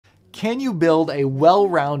Can you build a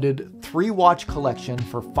well-rounded 3-watch collection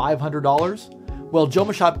for $500? Well,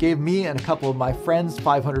 JomoShop gave me and a couple of my friends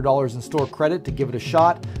 $500 in store credit to give it a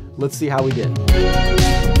shot. Let's see how we did.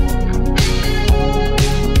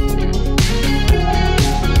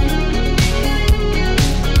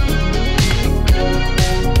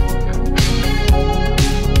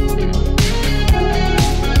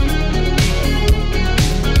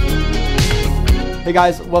 Hey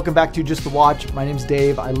guys, welcome back to Just the Watch. My name's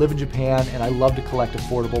Dave. I live in Japan and I love to collect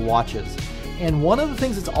affordable watches. And one of the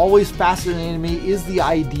things that's always fascinated me is the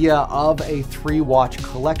idea of a 3-watch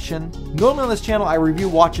collection. Normally on this channel, I review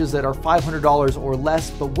watches that are $500 or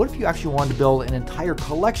less, but what if you actually wanted to build an entire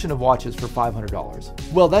collection of watches for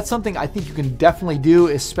 $500? Well, that's something I think you can definitely do,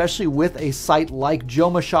 especially with a site like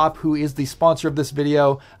JomoShop, who is the sponsor of this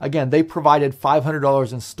video. Again, they provided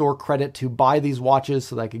 $500 in store credit to buy these watches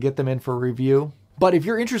so that I could get them in for review. But if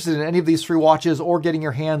you're interested in any of these 3 watches or getting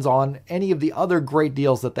your hands on any of the other great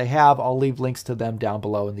deals that they have, I'll leave links to them down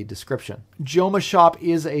below in the description. JomoShop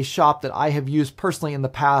is a shop that I have used personally in the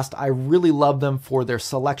past. I really love them for their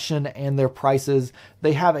selection and their prices.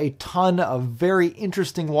 They have a ton of very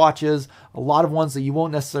interesting watches, a lot of ones that you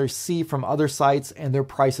won't necessarily see from other sites, and their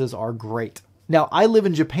prices are great. Now, I live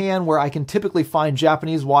in Japan where I can typically find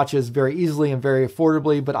Japanese watches very easily and very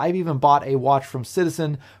affordably, but I've even bought a watch from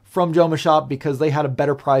Citizen from JomoShop because they had a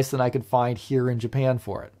better price than I could find here in Japan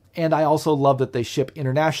for it. And I also love that they ship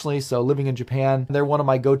internationally, so living in Japan, they're one of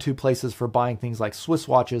my go-to places for buying things like Swiss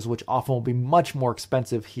watches, which often will be much more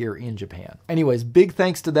expensive here in Japan. Anyways, big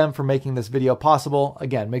thanks to them for making this video possible.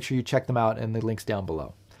 Again, make sure you check them out in the links down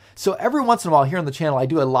below. So every once in a while here on the channel, I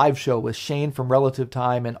do a live show with Shane from Relative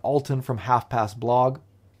Time and Alton from Half Past Blog.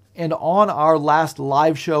 And on our last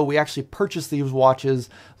live show, we actually purchased these watches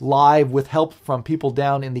live with help from people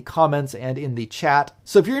down in the comments and in the chat.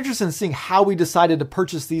 So if you're interested in seeing how we decided to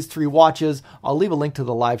purchase these 3 watches, I'll leave a link to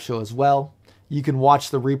the live show as well. You can watch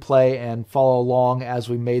the replay and follow along as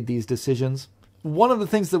we made these decisions. One of the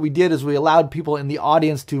things that we did is we allowed people in the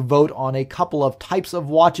audience to vote on a couple of types of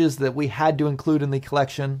watches that we had to include in the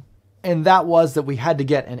collection. And that was that we had to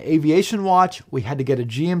get an aviation watch, we had to get a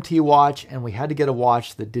GMT watch, and we had to get a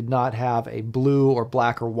watch that did not have a blue or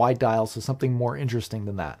black or white dial, so something more interesting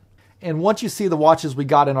than that. And once you see the watches we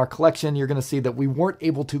got in our collection, you're going to see that we weren't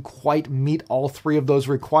able to quite meet all 3 of those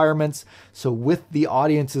requirements. So with the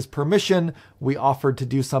audience's permission, we offered to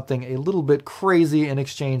do something a little bit crazy in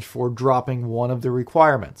exchange for dropping one of the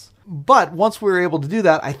requirements. But once we were able to do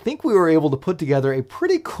that, I think we were able to put together a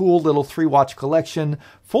pretty cool little 3-watch collection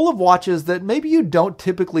full of watches that maybe you don't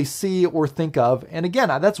typically see or think of. And again,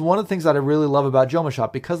 that's one of the things that I really love about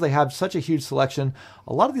JomoShop. Because they have such a huge selection,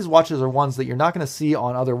 a lot of these watches are ones that you're not going to see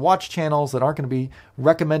on other watch channels that aren't going to be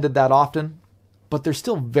recommended that often. But they're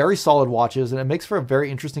still very solid watches, and it makes for a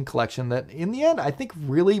very interesting collection that in the end, I think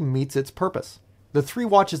really meets its purpose. The 3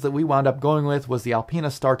 watches that we wound up going with was the Alpina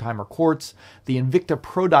Startimer Quartz, the Invicta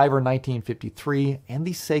Prodiver 1953, and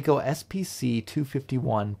the Seiko SPC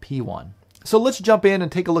 251 P1. So let's jump in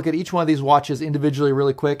and take a look at each one of these watches individually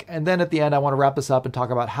really quick, and then at the end I want to wrap this up and talk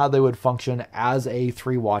about how they would function as a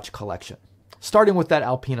 3-watch collection. Starting with that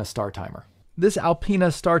Alpina Startimer. This Alpina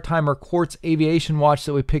Startimer Quartz aviation watch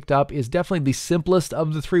that we picked up is definitely the simplest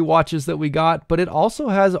of the 3 watches that we got, but it also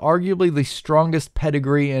has arguably the strongest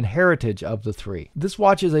pedigree and heritage of the 3. This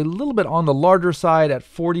watch is a little bit on the larger side at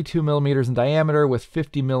 42 millimeters in diameter with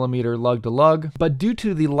 50 millimeter lug to lug, but due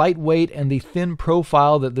to the lightweight and the thin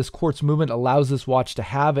profile that this quartz movement allows this watch to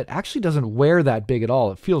have, it actually doesn't wear that big at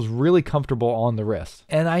all. It feels really comfortable on the wrist.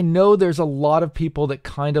 And I know there's a lot of people that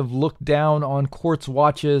kind of look down on quartz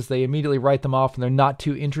watches. They immediately write them off and they're not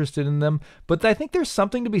too interested in them, but I think there's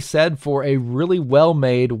something to be said for a really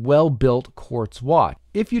well-made, well-built quartz watch.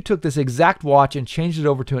 If you took this exact watch and changed it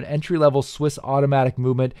over to an entry-level Swiss automatic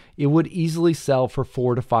movement, it would easily sell for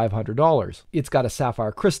 $400 to $500. It's got a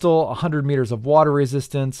sapphire crystal, 100 meters of water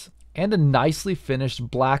resistance, and a nicely finished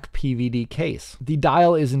black PVD case. The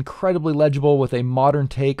dial is incredibly legible with a modern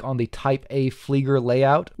take on the Type A Flieger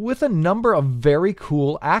layout, with a number of very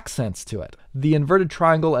cool accents to it. The inverted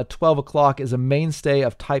triangle at 12 o'clock is a mainstay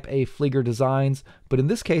of Type A Flieger designs, but in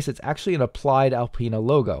this case it's actually an applied Alpina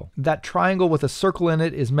logo. That triangle with a circle in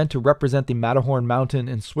it is meant to represent the Matterhorn mountain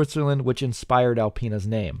in Switzerland, which inspired Alpina's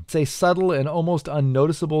name. It's a subtle and almost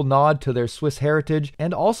unnoticeable nod to their Swiss heritage,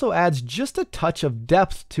 and also adds just a touch of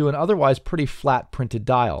depth to an otherwise pretty flat printed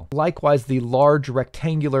dial. Likewise, the large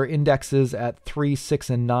rectangular indexes at 3, 6,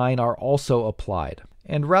 and 9 are also applied.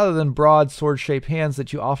 And rather than broad sword-shaped hands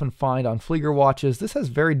that you often find on Flieger watches, this has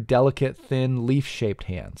very delicate, thin, leaf-shaped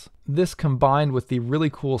hands. This combined with the really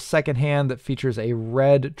cool second hand that features a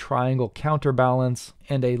red triangle counterbalance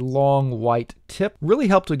and a long white tip really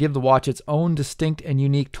helped to give the watch its own distinct and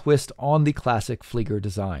unique twist on the classic Flieger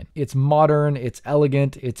design. It's modern, it's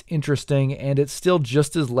elegant, it's interesting, and it's still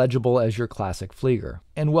just as legible as your classic Flieger.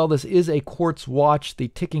 And while this is a quartz watch, the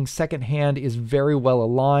ticking second hand is very well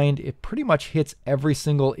aligned. It pretty much hits every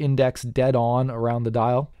single index dead on around the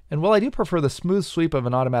dial. And while I do prefer the smooth sweep of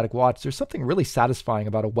an automatic watch, there's something really satisfying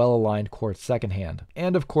about a well-aligned quartz second hand.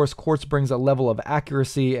 And of course, quartz brings a level of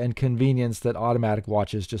accuracy and convenience that automatic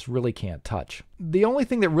watches just really can't touch. The only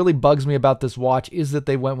thing that really bugs me about this watch is that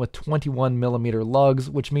they went with 21mm lugs,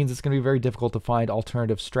 which means it's going to be very difficult to find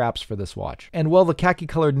alternative straps for this watch. And while the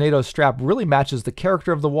khaki-colored NATO strap really matches the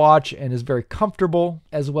character of the watch and is very comfortable,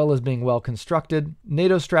 as well as being well constructed,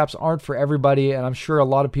 NATO straps aren't for everybody, and I'm sure a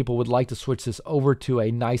lot of people would like to switch this over to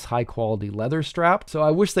a nice high-quality leather strap, so I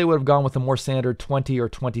wish they would have gone with a more standard 20 or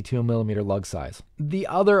 22mm lug size. The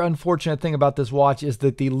other unfortunate thing about this watch is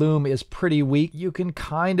that the lume is pretty weak. You can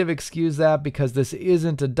kind of excuse that because this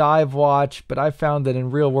isn't a dive watch, but I've found that in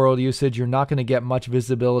real-world usage, you're not going to get much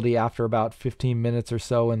visibility after about 15 minutes or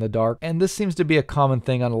so in the dark, and this seems to be a common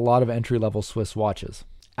thing on a lot of entry-level Swiss watches.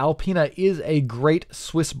 Alpina is a great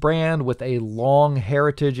Swiss brand with a long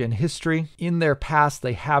heritage and history. In their past,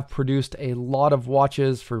 they have produced a lot of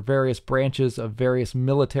watches for various branches of various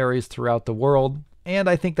militaries throughout the world. And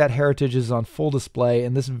I think that heritage is on full display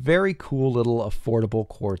in this very cool little affordable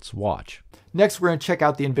quartz watch. Next, we're going to check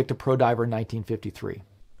out the Invicta Prodiver 1953.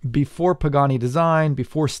 Before Pagani design,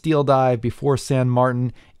 before Steel Dive, before San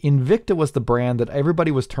Martin, Invicta was the brand that everybody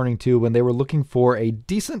was turning to when they were looking for a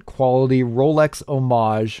decent quality Rolex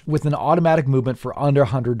homage with an automatic movement for under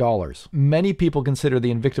 $100. Many people consider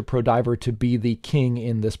the Invicta Prodiver to be the king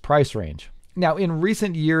in this price range. Now, in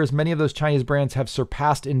recent years, many of those Chinese brands have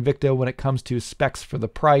surpassed Invicta when it comes to specs for the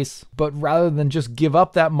price. But rather than just give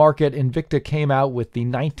up that market, Invicta came out with the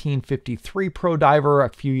 1953 Prodiver a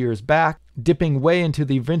few years back, dipping way into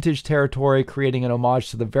the vintage territory, creating an homage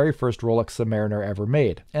to the very first Rolex Submariner ever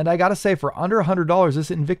made. And I gotta say, for under $100, this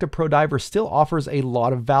Invicta Prodiver still offers a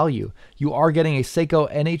lot of value. You are getting a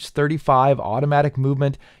Seiko NH35 automatic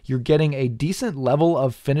movement. You're getting a decent level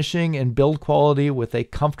of finishing and build quality with a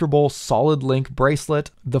comfortable solid link bracelet,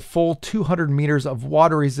 the full 200 meters of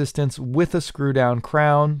water resistance with a screw down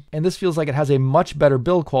crown. And this feels like it has a much better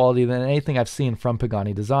build quality than anything I've seen from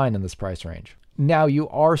Pagani design in this price range. Now, you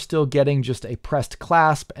are still getting just a pressed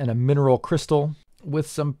clasp and a mineral crystal with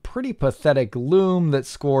some pretty pathetic lume that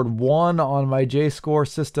scored 1 on my J-score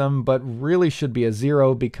system, but really should be a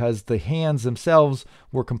 0 because the hands themselves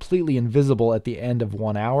were completely invisible at the end of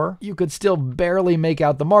 1 hour. You could still barely make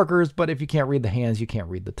out the markers, but if you can't read the hands, you can't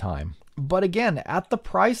read the time. But again, at the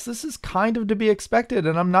price, this is kind of to be expected,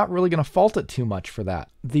 and I'm not really going to fault it too much for that.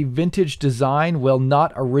 The vintage design, while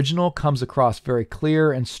not original, comes across very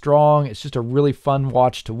clear and strong. It's just a really fun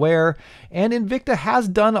watch to wear. And Invicta has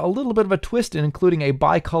done a little bit of a twist in including a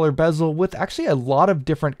bicolor bezel with actually a lot of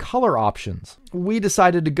different color options. We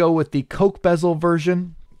decided to go with the Coke bezel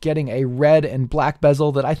version, getting a red and black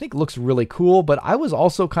bezel that I think looks really cool, but I was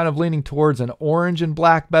also kind of leaning towards an orange and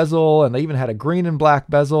black bezel, and they even had a green and black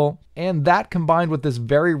bezel. And that combined with this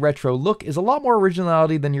very retro look is a lot more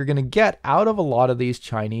originality than you're going to get out of a lot of these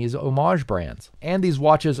Chinese homage brands. And these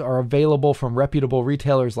watches are available from reputable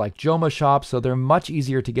retailers like Joma Shop, so they're much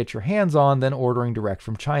easier to get your hands on than ordering direct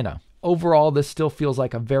from China. Overall, this still feels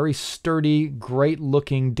like a very sturdy,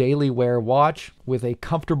 great-looking daily wear watch with a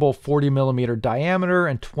comfortable 40mm diameter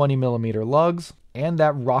and 20mm lugs, and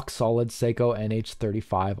that rock-solid Seiko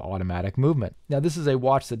NH35 automatic movement. Now, this is a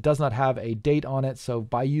watch that does not have a date on it, so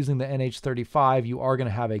by using the NH35, you are going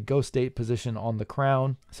to have a ghost date position on the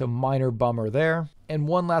crown, so minor bummer there. And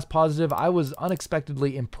one last positive, I was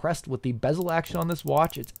unexpectedly impressed with the bezel action on this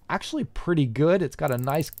watch. It's actually pretty good. It's got a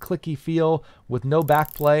nice clicky feel with no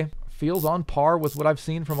backplay. Feels on par with what I've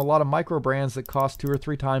seen from a lot of micro brands that cost 2 or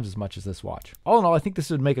 3 times as much as this watch. All in all, I think this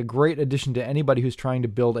would make a great addition to anybody who's trying to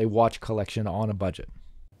build a watch collection on a budget.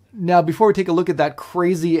 Now, before we take a look at that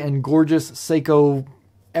crazy and gorgeous Seiko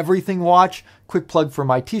everything watch, quick plug for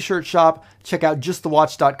my t-shirt shop. Check out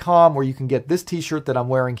justthewatch.com where you can get this t-shirt that I'm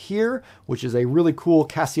wearing here, which is a really cool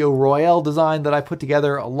Casio Royale design that I put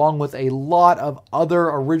together along with a lot of other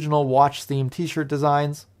original watch themed t-shirt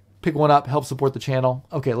designs. Pick one up, help support the channel.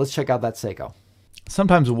 Okay, let's check out that Seiko.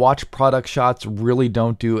 Sometimes watch product shots really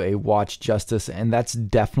don't do a watch justice, and that's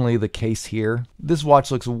definitely the case here. This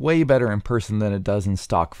watch looks way better in person than it does in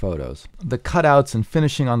stock photos. The cutouts and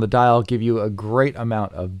finishing on the dial give you a great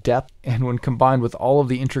amount of depth, and when combined with all of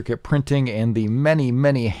the intricate printing and the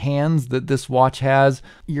many hands that this watch has,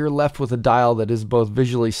 you're left with a dial that is both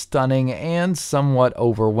visually stunning and somewhat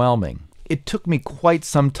overwhelming. It took me quite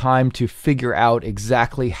some time to figure out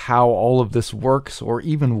exactly how all of this works or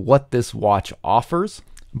even what this watch offers.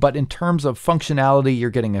 But in terms of functionality, you're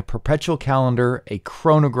getting a perpetual calendar, a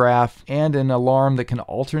chronograph, and an alarm that can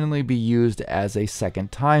alternately be used as a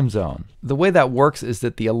second time zone. The way that works is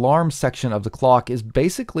that the alarm section of the clock is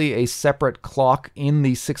basically a separate clock in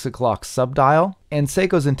the 6 o'clock subdial, and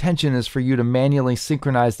Seiko's intention is for you to manually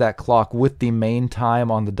synchronize that clock with the main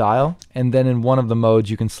time on the dial, and then in one of the modes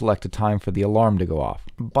you can select a time for the alarm to go off.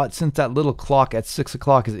 But since that little clock at 6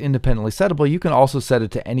 o'clock is independently settable, you can also set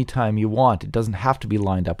it to any time you want. It doesn't have to be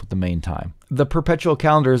lined up with the main time. The perpetual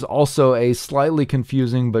calendar is also a slightly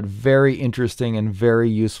confusing but very interesting and very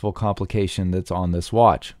useful complication that's on this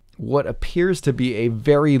watch. What appears to be a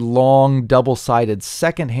very long double-sided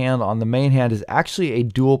second hand on the main hand is actually a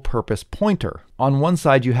dual-purpose pointer. On one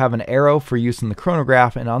side you have an arrow for use in the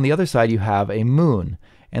chronograph, and on the other side you have a moon.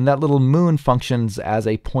 And that little moon functions as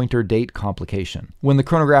a pointer date complication. When the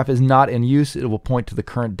chronograph is not in use, it will point to the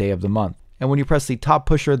current day of the month. And when you press the top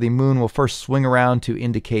pusher, the moon will first swing around to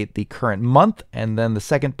indicate the current month, and then the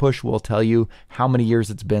second push will tell you how many years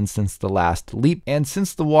it's been since the last leap. And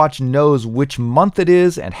since the watch knows which month it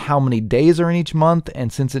is and how many days are in each month,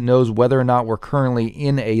 and since it knows whether or not we're currently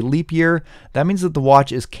in a leap year, that means that the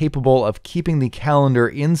watch is capable of keeping the calendar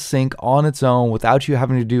in sync on its own without you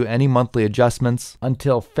having to do any monthly adjustments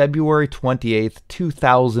until February 28th,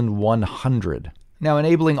 2100. Now,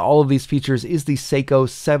 enabling all of these features is the Seiko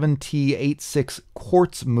 7T86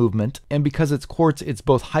 quartz movement, and because it's quartz, it's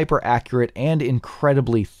both hyper accurate and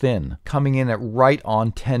incredibly thin, coming in at right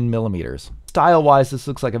on 10 millimeters. Style-wise, this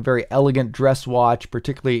looks like a very elegant dress watch,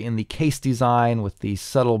 particularly in the case design with the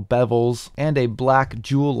subtle bevels and a black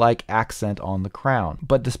jewel-like accent on the crown.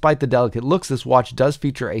 But despite the delicate looks, this watch does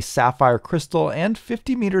feature a sapphire crystal and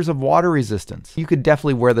 50 meters of water resistance. You could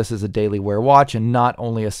definitely wear this as a daily wear watch and not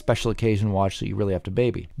only a special occasion watch that you really have to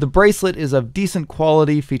baby. The bracelet is of decent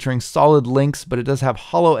quality, featuring solid links, but it does have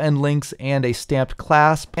hollow end links and a stamped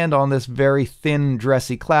clasp. And on this very thin,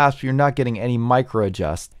 dressy clasp, you're not getting any micro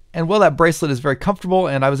adjust. And while that bracelet is very comfortable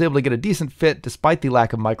and I was able to get a decent fit despite the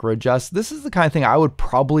lack of micro adjust, this is the kind of thing I would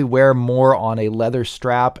probably wear more on a leather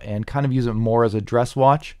strap and kind of use it more as a dress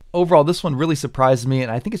watch. Overall, this one really surprised me,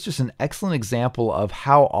 and I think it's just an excellent example of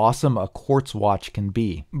how awesome a quartz watch can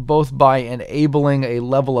be, both by enabling a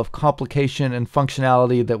level of complication and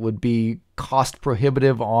functionality that would be cost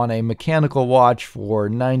prohibitive on a mechanical watch for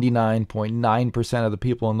 99.9% of the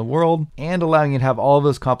people in the world, and allowing you to have all of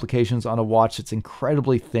those complications on a watch that's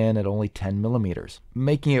incredibly thin at only 10 millimeters,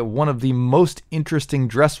 making it one of the most interesting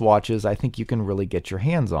dress watches I think you can really get your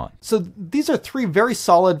hands on. So these are three very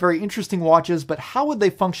solid, very interesting watches, but how would they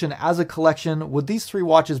function as a collection? Would these three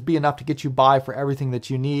watches be enough to get you by for everything that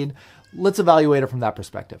you need? Let's evaluate it from that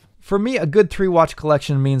perspective. For me, a good 3-watch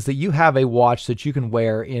collection means that you have a watch that you can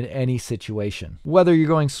wear in any situation. Whether you're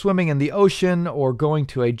going swimming in the ocean or going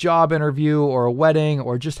to a job interview or a wedding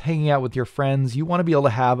or just hanging out with your friends, you want to be able to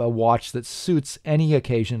have a watch that suits any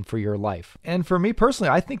occasion for your life. And for me personally,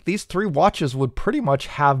 I think these 3 watches would pretty much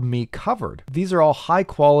have me covered. These are all high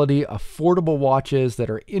quality, affordable watches that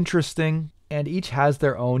are interesting, and each has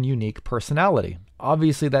their own unique personality.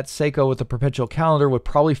 Obviously, that Seiko with the perpetual calendar would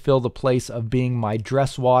probably fill the place of being my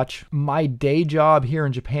dress watch. My day job here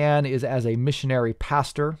in Japan is as a missionary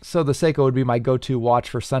pastor, so the Seiko would be my go-to watch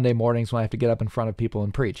for Sunday mornings when I have to get up in front of people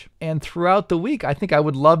and preach. And throughout the week, I think I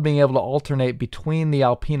would love being able to alternate between the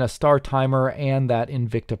Alpina Startimer and that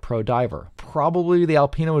Invicta Prodiver. Probably the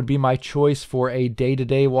Alpina would be my choice for a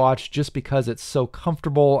day-to-day watch just because it's so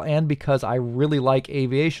comfortable and because I really like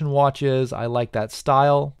aviation watches. I like that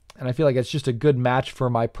style. And I feel like it's just a good match for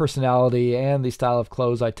my personality and the style of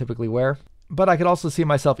clothes I typically wear. But I could also see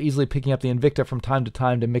myself easily picking up the Invicta from time to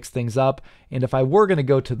time to mix things up. And if I were going to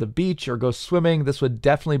go to the beach or go swimming, this would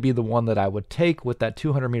definitely be the one that I would take with that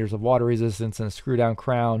 200 meters of water resistance and a screw-down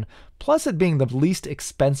crown. Plus it being the least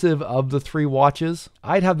expensive of the 3 watches,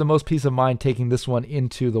 I'd have the most peace of mind taking this one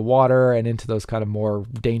into the water and into those kind of more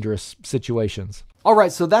dangerous situations. All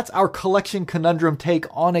right, so that's our collection conundrum take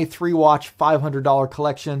on a 3-watch $500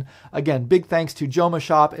 collection. Again, big thanks to Joma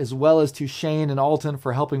Shop as well as to Shane and Alton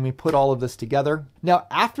for helping me put all of this together. Now,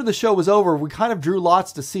 after the show was over, we kind of drew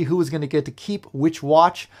lots to see who was going to get to keep which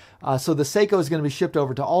watch. So the Seiko is going to be shipped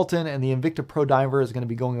over to Alton and the Invicta Prodiver is going to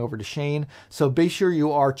be going over to Shane. So be sure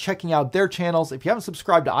you are checking out their channels. If you haven't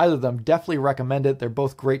subscribed to either of them, definitely recommend it. They're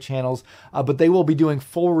both great channels, but they will be doing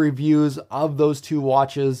full reviews of those two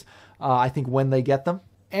watches, I think, when they get them.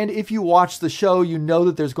 And if you watch the show, you know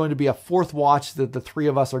that there's going to be a 4th watch that the 3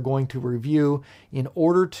 of us are going to review. In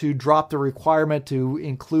order to drop the requirement to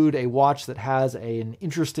include a watch that has an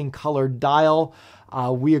interesting colored dial,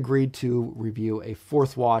 we agreed to review a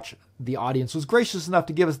 4th watch. The audience was gracious enough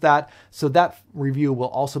to give us that, so that review will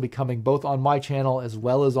also be coming both on my channel as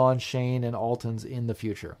well as on Shane and Alton's in the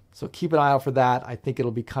future. So keep an eye out for that. I think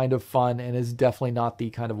it'll be kind of fun and is definitely not the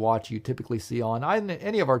kind of watch you typically see on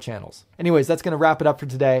any of our channels. Anyways, that's going to wrap it up for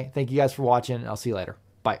today. Thank you guys for watching, and I'll see you later.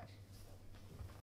 Bye.